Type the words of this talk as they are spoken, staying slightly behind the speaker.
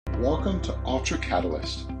Welcome to Ultra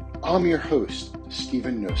Catalyst. I'm your host,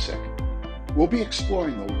 Stephen Nosek. We'll be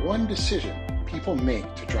exploring the one decision people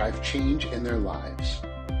make to drive change in their lives.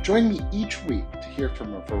 Join me each week to hear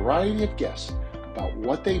from a variety of guests about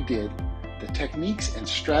what they did, the techniques and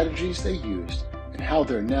strategies they used, and how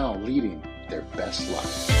they're now leading their best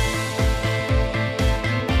lives.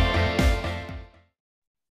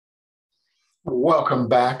 Welcome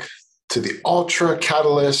back to the Ultra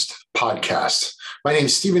Catalyst podcast. My name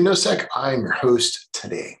is Stephen Nosek. I'm your host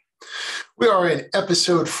today. We are in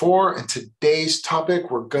episode 4, and today's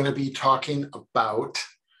topic, we're going to be talking about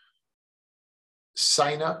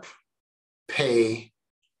sign up, pay,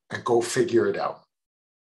 and go figure it out.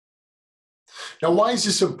 Now, why is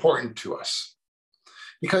this important to us?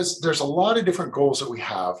 Because there's a lot of different goals that we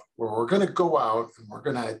have where we're going to go out and we're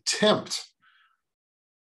going to attempt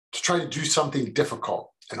to try to do something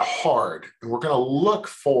difficult and hard. And we're going to look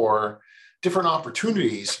for different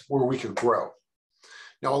opportunities where we can grow.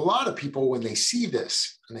 Now, a lot of people, when they see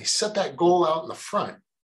this and they set that goal out in the front,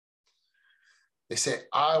 they say,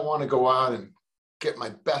 I want to go out and get my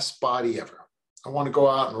best body ever. I want to go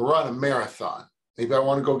out and run a marathon. Maybe I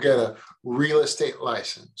want to go get a real estate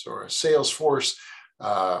license or a Salesforce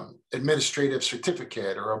administrative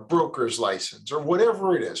certificate or a broker's license or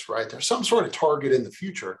whatever it is, right? There's some sort of target in the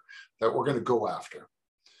future that we're going to go after.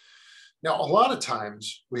 Now, a lot of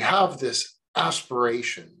times we have this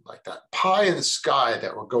aspiration, like that pie in the sky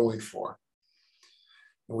that we're going for.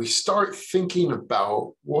 And we start thinking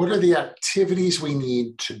about what are the activities we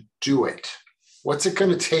need to do it? What's it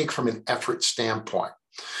going to take from an effort standpoint?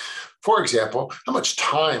 For example, how much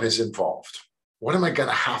time is involved? What am I going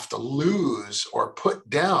to have to lose or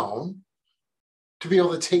put down to be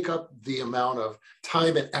able to take up the amount of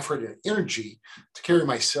time and effort and energy to carry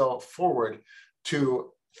myself forward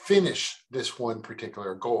to finish this one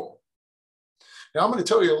particular goal? Now, I'm going to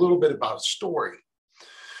tell you a little bit about a story.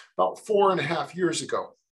 About 4.5 years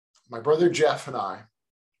ago, my brother Jeff and I,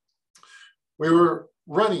 we were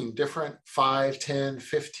running different 5, 10,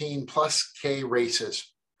 15 plus K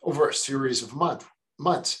races over a series of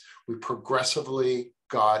months. We progressively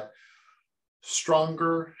got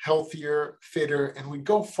stronger, healthier, fitter, and we'd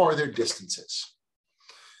go farther distances.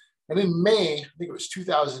 And in May, I think it was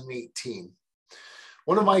 2018,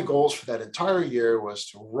 one of my goals for that entire year was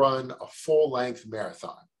to run a full-length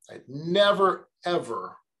marathon. I'd never,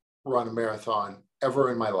 ever run a marathon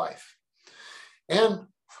ever in my life. And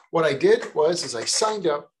what I did was I signed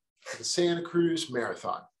up for the Santa Cruz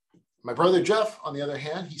Marathon. My brother Jeff, on the other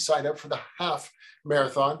hand, he signed up for the half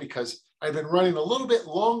marathon because I'd been running a little bit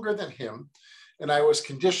longer than him and I was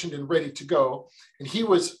conditioned and ready to go. And he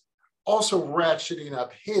was also ratcheting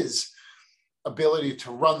up his ability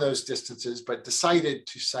to run those distances, but decided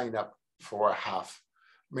to sign up for a half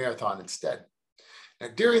marathon instead. Now,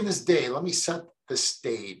 during this day, let me set the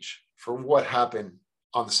stage for what happened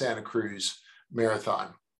on the Santa Cruz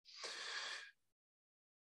Marathon.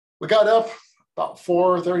 We got up about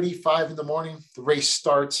 4:35 in the morning. The race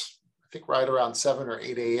starts, I think, right around 7 or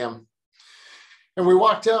 8 a.m. And we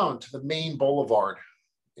walked down to the main boulevard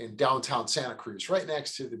in downtown Santa Cruz, right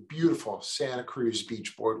next to the beautiful Santa Cruz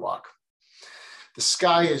Beach Boardwalk. The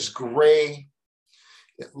sky is gray.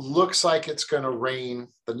 It looks like it's going to rain.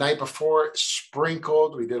 The night before, it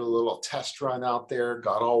sprinkled. We did a little test run out there,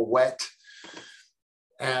 got all wet.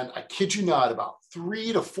 And I kid you not, about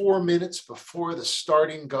 3 to 4 minutes before the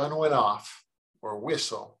starting gun went off, or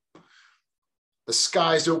whistle, the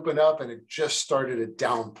skies opened up and it just started a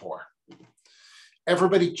downpour.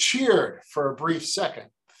 Everybody cheered for a brief second,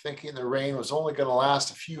 thinking the rain was only going to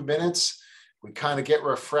last a few minutes. We kind of get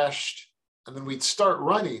refreshed. And then we'd start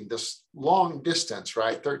running this long distance,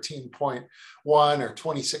 right? 13.1 or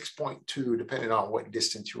 26.2, depending on what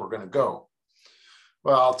distance you were going to go.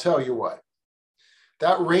 Well, I'll tell you what,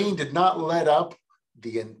 that rain did not let up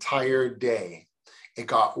the entire day. It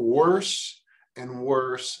got worse and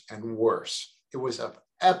worse and worse. It was of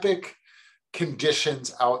epic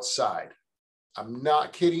conditions outside. I'm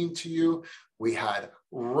not kidding to you. We had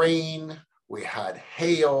rain, we had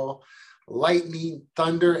hail, lightning,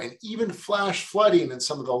 thunder, and even flash flooding in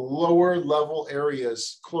some of the lower level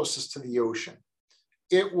areas closest to the ocean.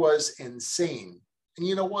 It was insane. And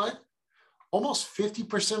you know what? Almost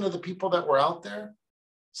 50% of the people that were out there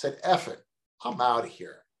said, F it, I'm out of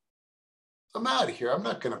here. I'm out of here. I'm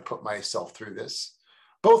not going to put myself through this.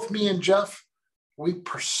 Both me and Jeff, we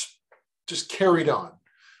just carried on.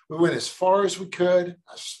 We went as far as we could,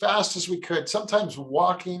 as fast as we could, sometimes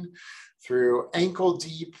walking through ankle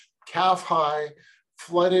deep, calf high,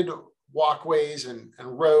 flooded walkways and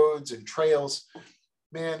roads and trails.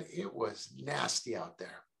 Man, it was nasty out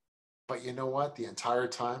there. But you know what? The entire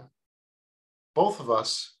time, both of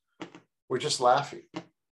us were just laughing.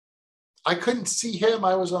 I couldn't see him.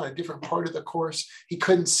 I was on a different part of the course. He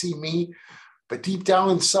couldn't see me. But deep down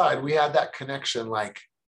inside, we had that connection like,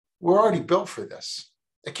 we're already built for this.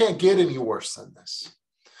 It can't get any worse than this.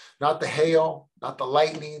 Not the hail, not the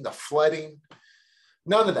lightning, the flooding,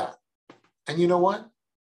 none of that. And you know what?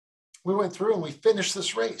 We went through and we finished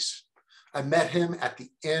this race. I met him at the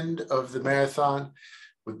end of the marathon.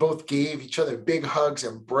 We both gave each other big hugs,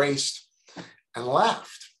 embraced, and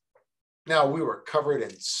laughed. Now we were covered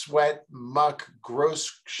in sweat, muck,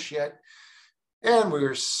 gross shit, and we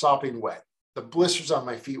were sopping wet. The blisters on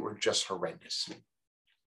my feet were just horrendous.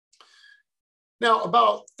 Now,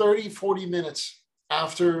 about 30, 40 minutes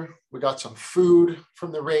after we got some food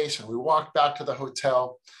from the race and we walked back to the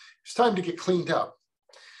hotel, it's time to get cleaned up.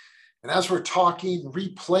 And as we're talking,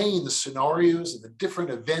 replaying the scenarios and the different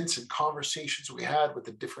events and conversations we had with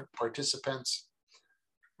the different participants,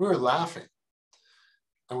 we were laughing.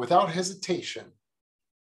 And without hesitation,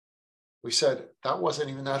 we said, that wasn't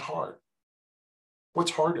even that hard. What's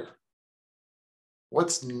harder?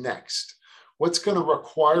 What's next? What's going to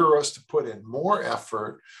require us to put in more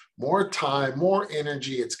effort, more time, more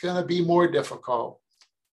energy? It's going to be more difficult.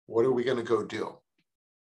 What are we going to go do?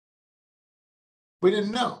 We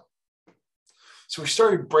didn't know. So we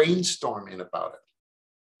started brainstorming about it.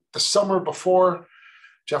 The summer before,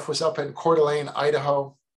 Jeff was up in Coeur d'Alene,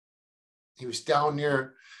 Idaho. He was down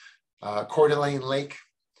near Coeur d'Alene Lake,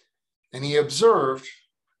 and he observed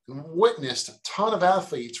and witnessed a ton of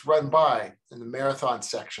athletes run by in the marathon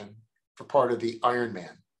section for part of the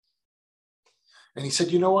Ironman. And he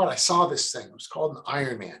said, you know what? I saw this thing. It was called an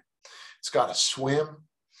Ironman. It's got a swim,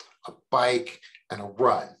 a bike, and a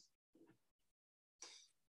run.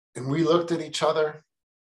 And we looked at each other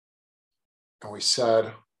and we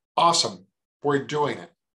said, awesome, we're doing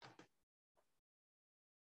it.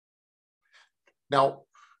 Now,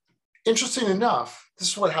 interesting enough, this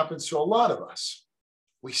is what happens to a lot of us.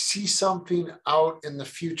 We see something out in the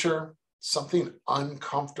future, something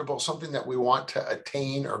uncomfortable, something that we want to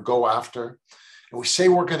attain or go after, and we say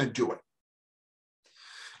we're going to do it.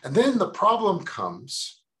 And then the problem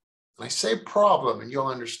comes, and I say problem, and you'll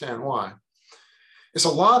understand why, is a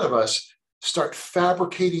lot of us start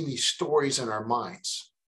fabricating these stories in our minds.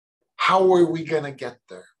 How are we going to get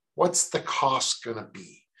there? What's the cost going to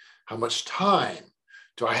be? How much time?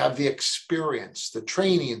 Do I have the experience, the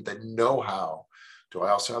training, the know-how? Do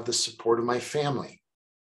I also have the support of my family?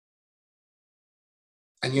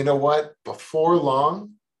 And you know what? Before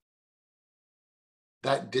long,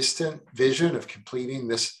 that distant vision of completing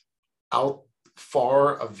this out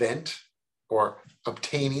far event or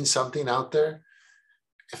obtaining something out there,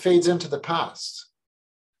 it fades into the past.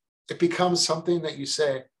 It becomes something that you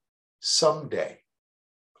say, someday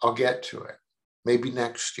I'll get to it, maybe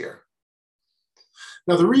next year.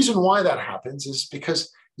 Now, the reason why that happens is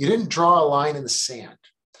because you didn't draw a line in the sand.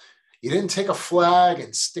 You didn't take a flag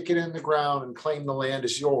and stick it in the ground and claim the land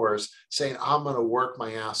as yours, saying, I'm going to work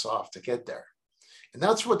my ass off to get there. And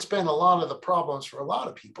that's what's been a lot of the problems for a lot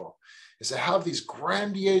of people, is they have these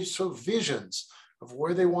grandiose visions of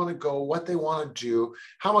where they want to go, what they want to do,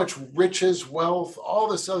 how much riches, wealth, all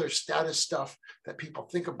this other status stuff that people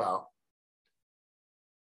think about.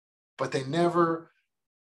 But they never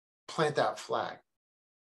plant that flag.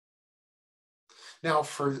 Now,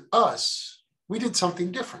 for us, we did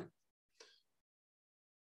something different.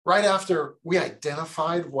 Right after we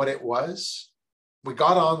identified what it was, we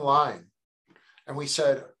got online and we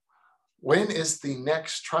said, when is the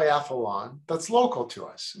next triathlon that's local to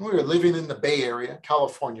us? And we were living in the Bay Area,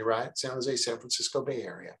 California, right? San Jose, San Francisco Bay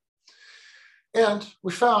Area. And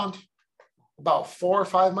we found about 4 or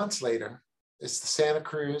 5 months later, it's the Santa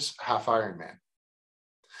Cruz Half Ironman.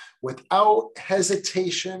 Without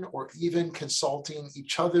hesitation or even consulting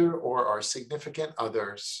each other or our significant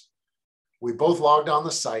others, we both logged on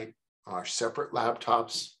the site on our separate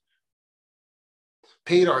laptops,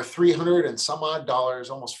 paid our $300 and some odd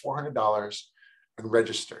dollars, almost $400, and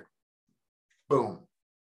registered. Boom,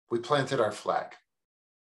 we planted our flag.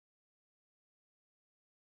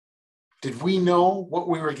 Did we know what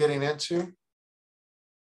we were getting into?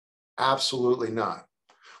 Absolutely not.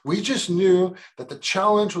 We just knew that the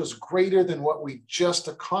challenge was greater than what we just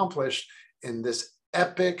accomplished in this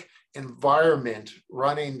epic environment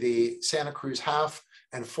running the Santa Cruz half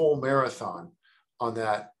and full marathon on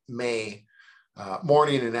that May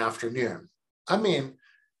morning and afternoon. I mean,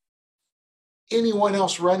 anyone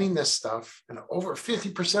else running this stuff, and over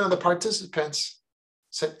 50% of the participants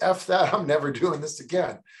said, F that, I'm never doing this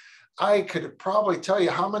again. I could probably tell you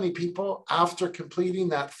how many people after completing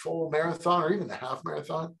that full marathon or even the half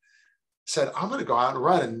marathon said, I'm going to go out and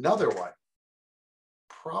run another one.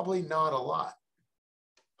 Probably not a lot.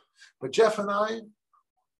 But Jeff and I,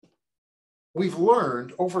 we've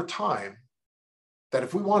learned over time that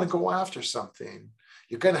if we want to go after something,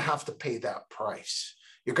 you're going to have to pay that price.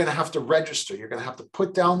 You're going to have to register. You're going to have to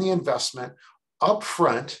put down the investment up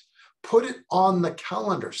front, put it on the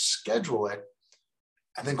calendar, schedule it,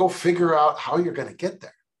 and then go figure out how you're going to get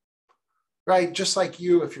there. Right? Just like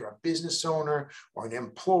you, if you're a business owner or an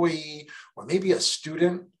employee or maybe a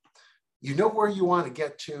student, you know where you want to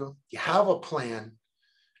get to, you have a plan,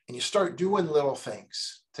 and you start doing little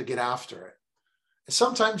things to get after it. And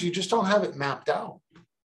sometimes you just don't have it mapped out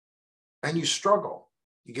and you struggle.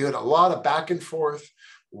 You get a lot of back and forth.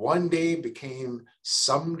 One day became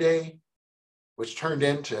someday, which turned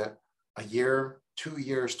into a year, 2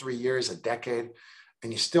 years, 3 years, a decade,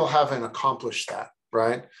 and you still haven't accomplished that,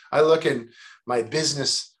 right? I look in my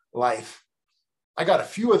business life. I got a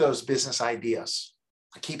few of those business ideas.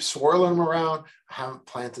 I keep swirling them around. I haven't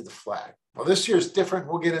planted the flag. Well, this year's different.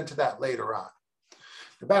 We'll get into that later on.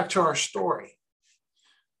 Now back to our story.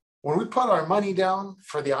 When we put our money down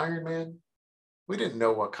for the Ironman, we didn't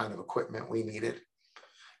know what kind of equipment we needed,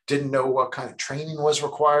 didn't know what kind of training was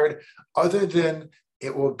required, other than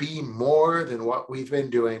it will be more than what we've been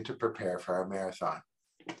doing to prepare for our marathon.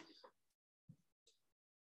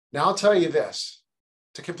 Now, I'll tell you this,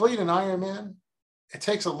 to complete an Ironman, it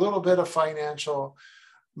takes a little bit of financial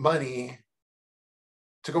money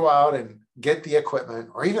to go out and get the equipment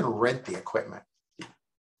or even rent the equipment.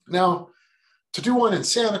 Now, to do one in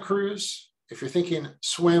Santa Cruz, if you're thinking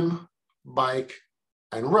swim, bike,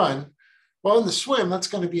 and run, well, in the swim, that's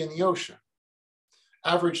going to be in the ocean.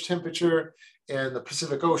 Average temperature in the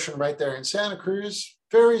Pacific Ocean right there in Santa Cruz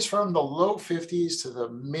varies from the low 50s to the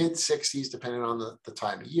mid 60s, depending on the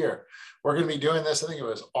time of year. We're going to be doing this, I think it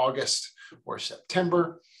was August or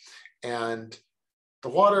September. And the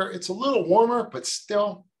water, it's a little warmer, but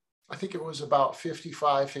still, I think it was about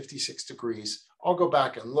 55, 56 degrees. I'll go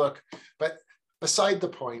back and look. But beside the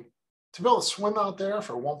point, to be able to swim out there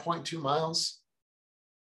for 1.2 miles,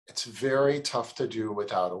 it's very tough to do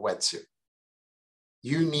without a wetsuit.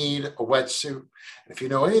 You need a wetsuit. And if you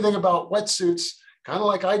know anything about wetsuits, kind of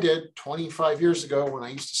like I did 25 years ago when I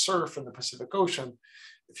used to surf in the Pacific Ocean,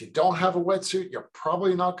 if you don't have a wetsuit, you're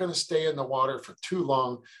probably not going to stay in the water for too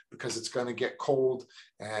long because it's going to get cold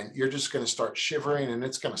and you're just going to start shivering and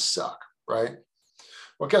it's going to suck, right?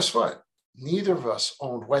 Well, guess what? Neither of us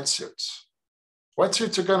owned wetsuits.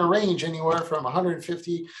 Wetsuits are going to range anywhere from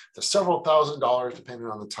 $150 to several $1,000s, depending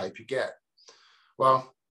on the type you get.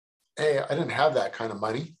 Well, hey, I didn't have that kind of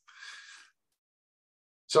money.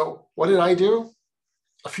 So what did I do?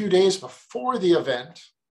 A few days before the event,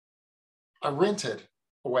 I rented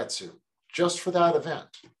a wetsuit just for that event.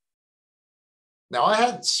 Now, I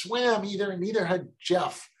hadn't swam either, and neither had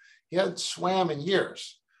Jeff. He hadn't swam in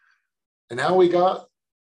years. And now we got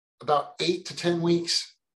about 8 to 10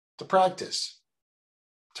 weeks to practice,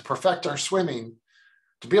 to perfect our swimming,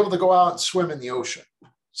 to be able to go out and swim in the ocean,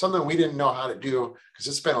 something we didn't know how to do because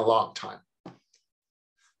it's been a long time.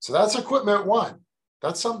 So that's equipment one.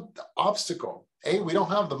 That's some obstacle. A, we don't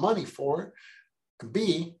have the money for it. And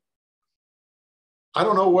B, I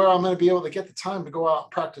don't know where I'm going to be able to get the time to go out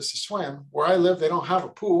and practice to swim. Where I live, they don't have a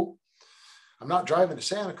pool. I'm not driving to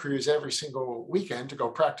Santa Cruz every single weekend to go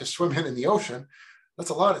practice swimming in the ocean. That's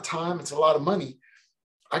a lot of time. It's a lot of money.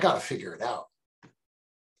 I got to figure it out.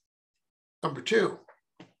 Number two,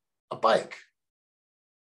 a bike.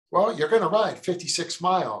 Well, you're going to ride 56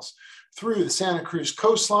 miles through the Santa Cruz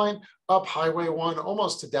coastline, up Highway 1,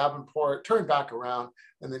 almost to Davenport, turn back around,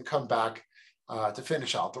 and then come back to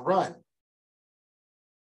finish out the run.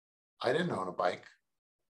 I didn't own a bike.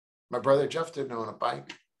 My brother Jeff didn't own a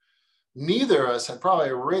bike. Neither of us had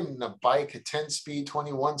probably ridden a bike at 10 speed,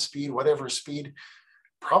 21 speed, whatever speed,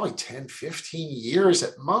 probably 10, 15 years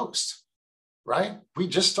at most, right? We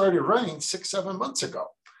just started running 6, 7 months ago.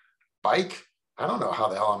 Bike, I don't know how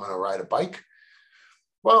the hell I'm going to ride a bike.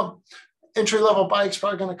 Well, entry-level bike's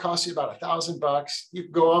probably going to cost you about $1,000. You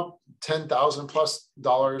can go up $10,000 plus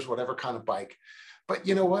dollars, whatever kind of bike. But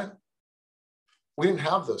you know what? We didn't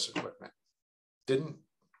have those equipment. Didn't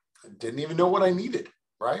even know what I needed,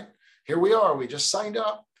 right? Here we are. We just signed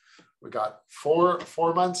up. We got four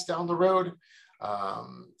months down the road,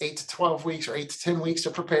 8 to 12 weeks or 8 to 10 weeks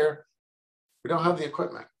to prepare. We don't have the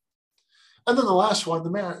equipment. And then the last one,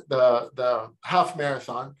 the half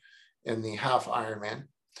marathon and the half Ironman.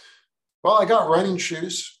 Well, I got running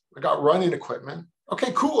shoes. I got running equipment.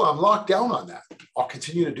 Okay, cool. I'm locked down on that. I'll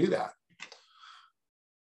continue to do that.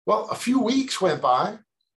 Well, a few weeks went by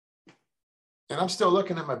and I'm still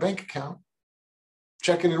looking at my bank account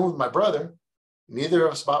checking in with my brother. Neither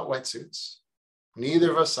of us bought wetsuits.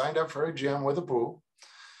 Neither of us signed up for a gym with a pool.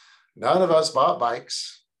 None of us bought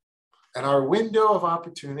bikes. And our window of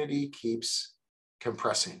opportunity keeps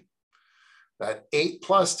compressing. That 8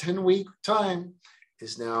 plus 10-week time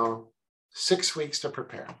is now 6 weeks to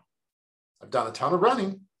prepare. I've done a ton of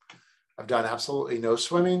running. I've done absolutely no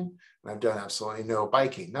swimming. And I've done absolutely no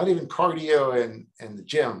biking, not even cardio in the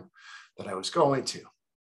gym that I was going to.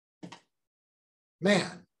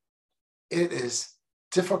 Man, it is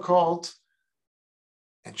difficult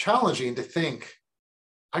and challenging to think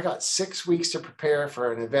I got 6 weeks to prepare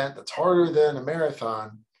for an event that's harder than a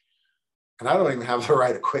marathon, and I don't even have the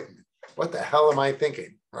right equipment. What the hell am I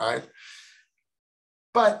thinking, right?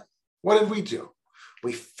 But what did we do?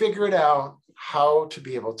 We figured out how to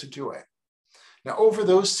be able to do it. Now, over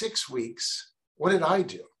those 6 weeks, what did I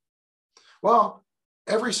do? Well,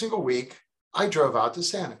 every single week, I drove out to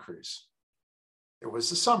Santa Cruz. It was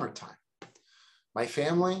the summertime. My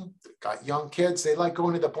family got young kids. They like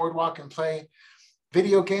going to the boardwalk and play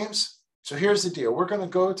video games. So here's the deal. We're going to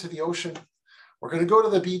go to the ocean. We're going to go to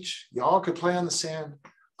the beach. Y'all could play on the sand.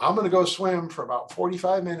 I'm going to go swim for about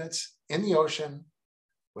 45 minutes in the ocean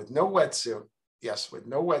with no wetsuit. Yes, with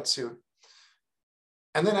no wetsuit.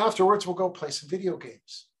 And then afterwards, we'll go play some video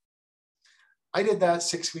games. I did that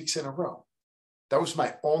 6 weeks in a row. That was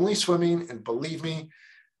my only swimming. And believe me,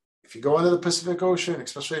 if you go into the Pacific Ocean,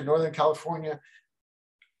 especially in Northern California,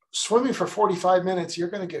 swimming for 45 minutes, you're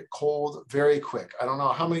going to get cold very quick. I don't know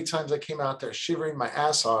how many times I came out there shivering my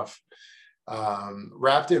ass off,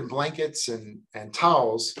 wrapped in blankets and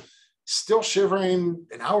towels, still shivering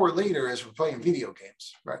an hour later as we're playing video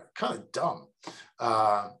games, right? Kind of dumb.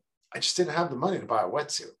 I just didn't have the money to buy a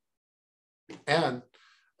wetsuit. And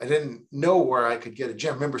I didn't know where I could get a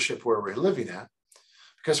gym membership where we're living at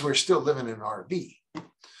because we're still living in an RV.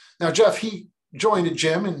 Now, Jeff, he joined a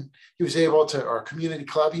gym and he was able to, or a community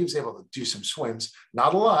club, he was able to do some swims.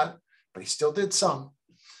 Not a lot, but he still did some.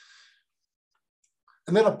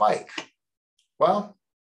 And then a bike. Well,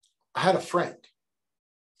 I had a friend.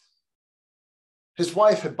 His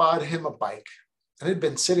wife had bought him a bike and it had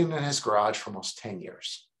been sitting in his garage for almost 10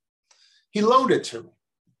 years. He loaned it to me.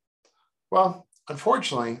 Well,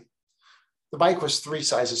 unfortunately, the bike was 3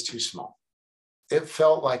 sizes too small. It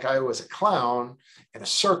felt like I was a clown in a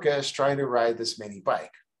circus trying to ride this mini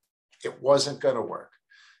bike. It wasn't going to work.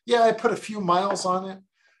 Yeah, I put a few miles on it,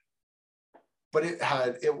 but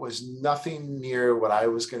it was nothing near what I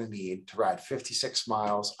was going to need to ride 56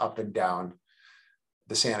 miles up and down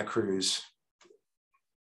the Santa Cruz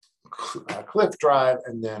Cliff Drive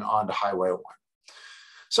and then on to Highway 1.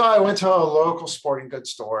 So I went to a local sporting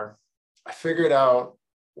goods store. I figured out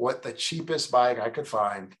what the cheapest bike I could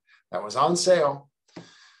find that was on sale,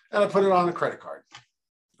 and I put it on a credit card.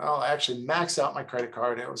 Well, I actually maxed out my credit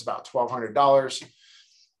card. It was about $1,200.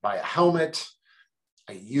 Buy a helmet.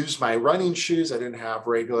 I used my running shoes. I didn't have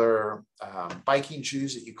regular biking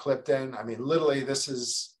shoes that you clipped in. I mean, literally, this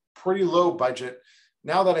is pretty low budget.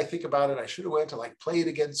 Now that I think about it, I should have went to like Play It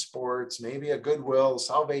Again Sports, maybe a Goodwill,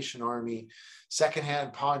 Salvation Army,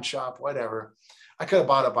 secondhand pawn shop, whatever. I could have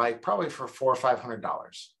bought a bike probably for $400 or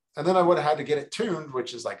 $500. And then I would have had to get it tuned,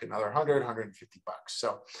 which is like another $100, $150.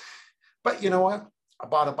 So, but you know what? I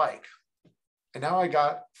bought a bike. And now I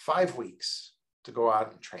got 5 weeks to go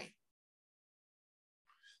out and train.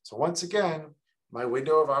 So once again, my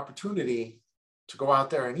window of opportunity to go out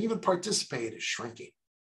there and even participate is shrinking.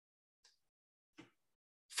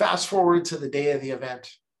 Fast forward to the day of the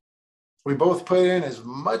event. We both put in as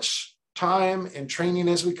much time and training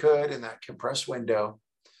as we could in that compressed window.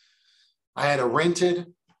 I had a rented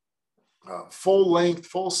full length,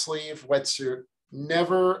 full sleeve wetsuit,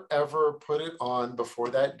 never ever put it on before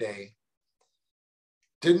that day.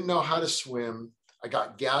 Didn't know how to swim. I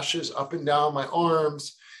got gashes up and down my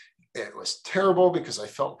arms. It was terrible because I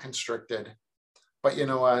felt constricted. But you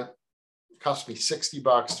know what? It cost me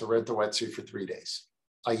 $60 to rent the wetsuit for 3 days.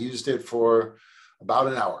 I used it for about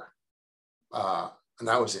an hour. And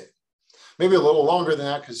that was it. Maybe a little longer than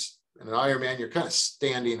that because in an Ironman, you're kind of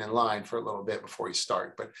standing in line for a little bit before you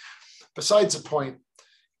start. But besides the point,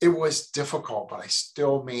 it was difficult, but I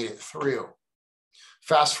still made it through.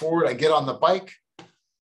 Fast forward, I get on the bike.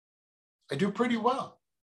 I do pretty well.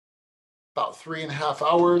 About 3.5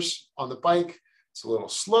 hours on the bike. It's a little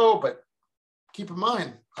slow, but keep in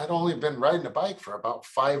mind, I'd only been riding a bike for about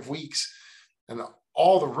 5 weeks. And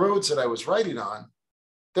all the roads that I was riding on,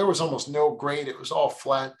 there was almost no grade. It was all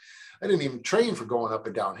flat. I didn't even train for going up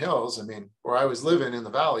and down hills. I mean, where I was living in the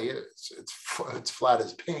valley, it's flat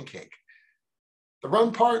as a pancake. The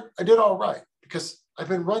run part, I did all right because I've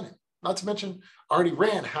been running. Not to mention, I already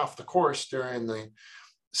ran half the course during the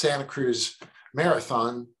Santa Cruz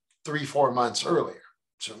Marathon 3-4 months earlier.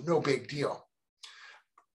 So no big deal.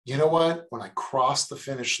 You know what? When I crossed the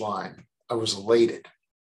finish line, I was elated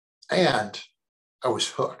and I was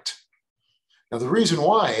hooked. Now, the reason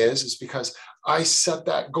why is because I set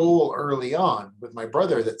that goal early on with my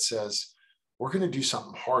brother that says, we're going to do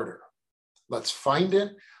something harder. Let's find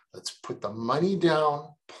it. Let's put the money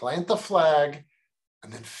down, plant the flag,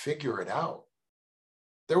 and then figure it out.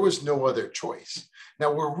 There was no other choice.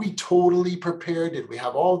 Now, were we totally prepared? Did we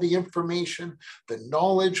have all the information, the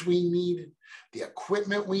knowledge we needed, the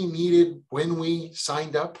equipment we needed when we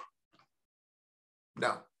signed up?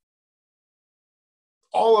 No.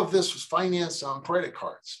 All of this was financed on credit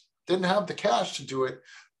cards. Didn't have the cash to do it,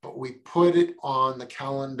 but we put it on the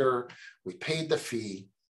calendar, we paid the fee,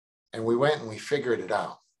 and we went and we figured it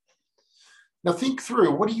out. Now think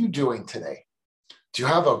through, what are you doing today? Do you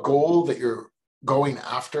have a goal that you're going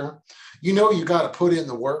after? You know you got to put in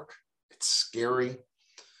the work. It's scary.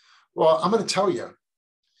 Well, I'm going to tell you,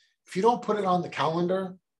 if you don't put it on the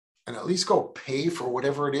calendar and at least go pay for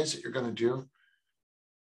whatever it is that you're going to do,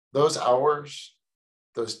 those hours,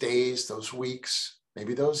 those days, those weeks,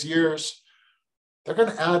 maybe those years, they're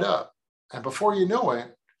going to add up. And before you know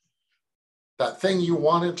it, that thing you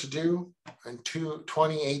wanted to do in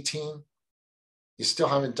 2018, you still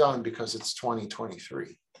haven't done because it's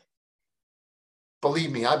 2023.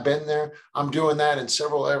 Believe me, I've been there. I'm doing that in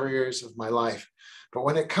several areas of my life. But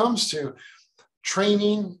when it comes to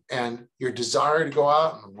training and your desire to go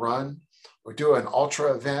out and run or do an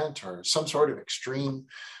ultra event or some sort of extreme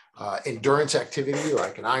endurance activity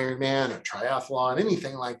like an Ironman or triathlon,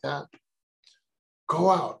 anything like that,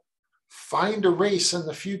 go out, find a race in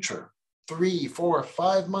the future, 3, 4,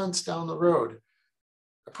 5 months down the road,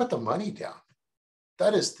 and put the money down.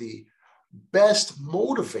 That is the best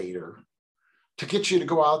motivator to get you to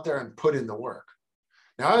go out there and put in the work.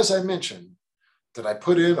 Now, as I mentioned, did I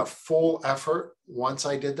put in a full effort once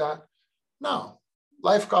I did that? No,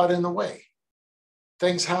 life got in the way.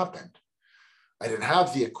 Things happened. I didn't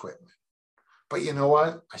have the equipment. But you know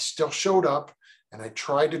what? I still showed up and I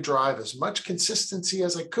tried to drive as much consistency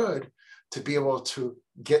as I could to be able to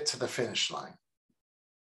get to the finish line.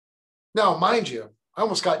 Now, mind you, I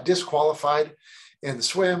almost got disqualified in the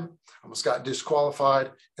swim, almost got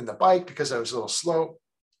disqualified in the bike because I was a little slow,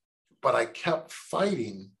 but I kept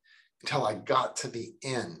fighting until I got to the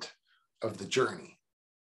end of the journey.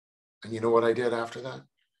 And you know what I did after that?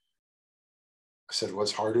 I said,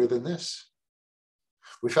 what's harder than this?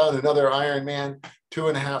 We found another Ironman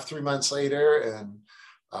 2.5, 3 months later in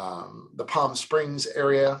the Palm Springs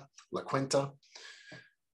area, La Quinta,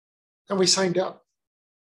 and we signed up.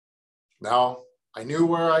 Now, I knew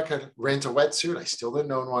where I could rent a wetsuit. I still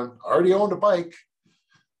didn't own one. I already owned a bike.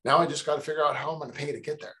 Now I just got to figure out how I'm going to pay to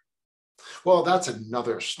get there. Well, that's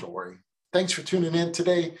another story. Thanks for tuning in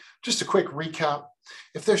today. Just a quick recap.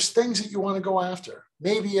 If there's things that you want to go after,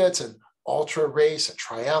 maybe it's an ultra race, a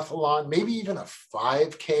triathlon, maybe even a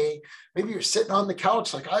 5K. Maybe you're sitting on the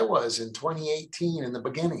couch like I was in 2018 in the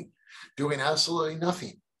beginning, doing absolutely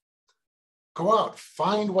nothing. Go out,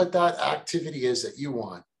 find what that activity is that you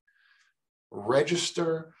want.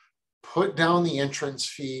 Register, put down the entrance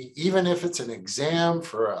fee, even if it's an exam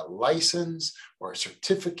for a license or a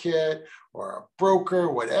certificate or a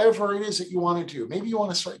broker, whatever it is that you want to do. Maybe you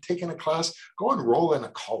want to start taking a class, go enroll in a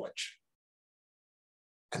college.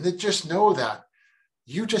 And then just know that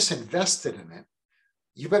you just invested in it.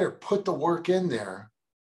 You better put the work in there.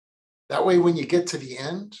 That way, when you get to the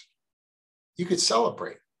end, you could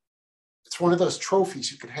celebrate. It's one of those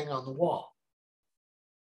trophies you could hang on the wall.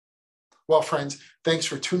 Well, friends, thanks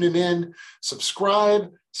for tuning in.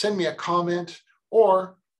 Subscribe, send me a comment,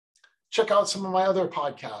 or check out some of my other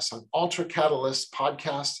podcasts on Ultra Catalyst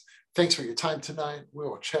Podcast. Thanks for your time tonight. We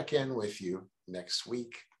will check in with you next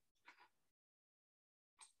week.